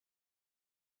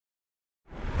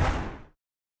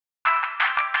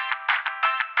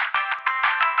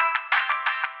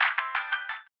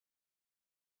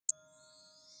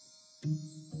The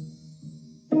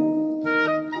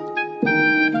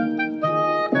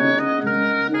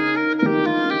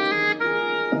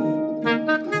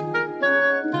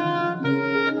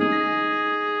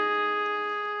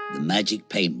magic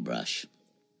paintbrush.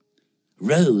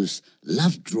 Rose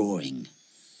loved drawing.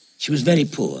 She was very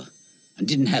poor and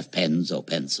didn't have pens or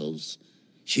pencils.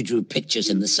 She drew pictures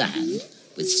in the sand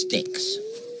with sticks.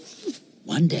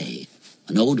 One day,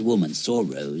 an old woman saw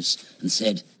Rose and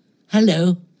said,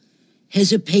 "Hello,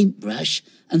 here's a paintbrush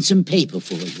and some paper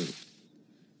for you."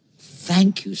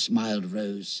 "Thank you," smiled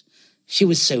Rose. She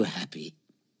was so happy.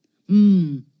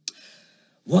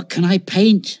 What can I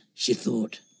paint?" she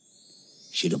thought.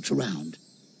 She looked around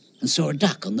and saw a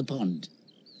duck on the pond.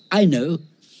 "I know,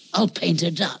 I'll paint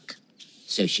a duck."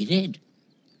 So she did.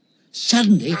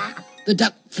 Suddenly, the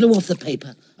duck flew off the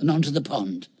paper and onto the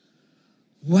pond.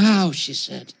 "Wow," she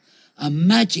said, "a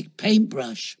magic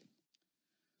paintbrush."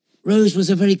 Rose was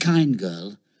a very kind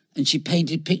girl, and she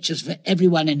painted pictures for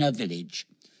everyone in her village.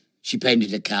 She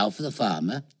painted a cow for the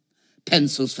farmer,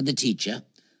 pencils for the teacher,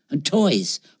 and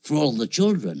toys for all the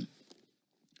children.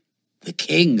 The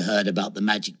king heard about the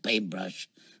magic paintbrush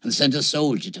and sent a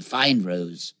soldier to find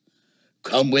Rose.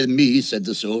 "Come with me," said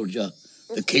the soldier.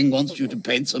 "The king wants you to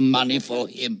paint some money for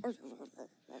him."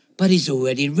 "But he's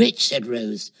already rich," said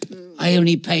Rose. "I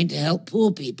only paint to help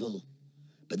poor people."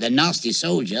 But the nasty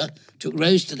soldier took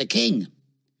Rose to the king.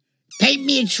 "Paint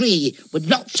me a tree with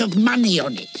lots of money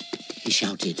on it," he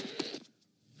shouted.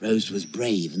 Rose was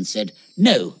brave and said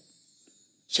no.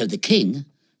 So the king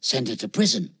sent her to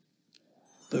prison.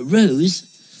 But Rose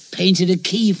painted a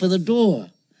key for the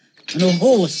door and a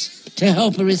horse to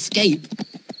help her escape.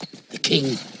 The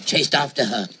king chased after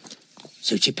her,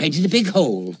 so she painted a big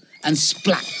hole and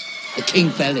splat, the king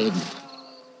fell in.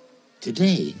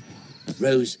 Today,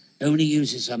 Rose only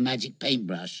uses her magic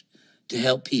paintbrush to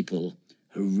help people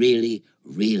who really,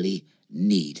 really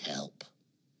need help.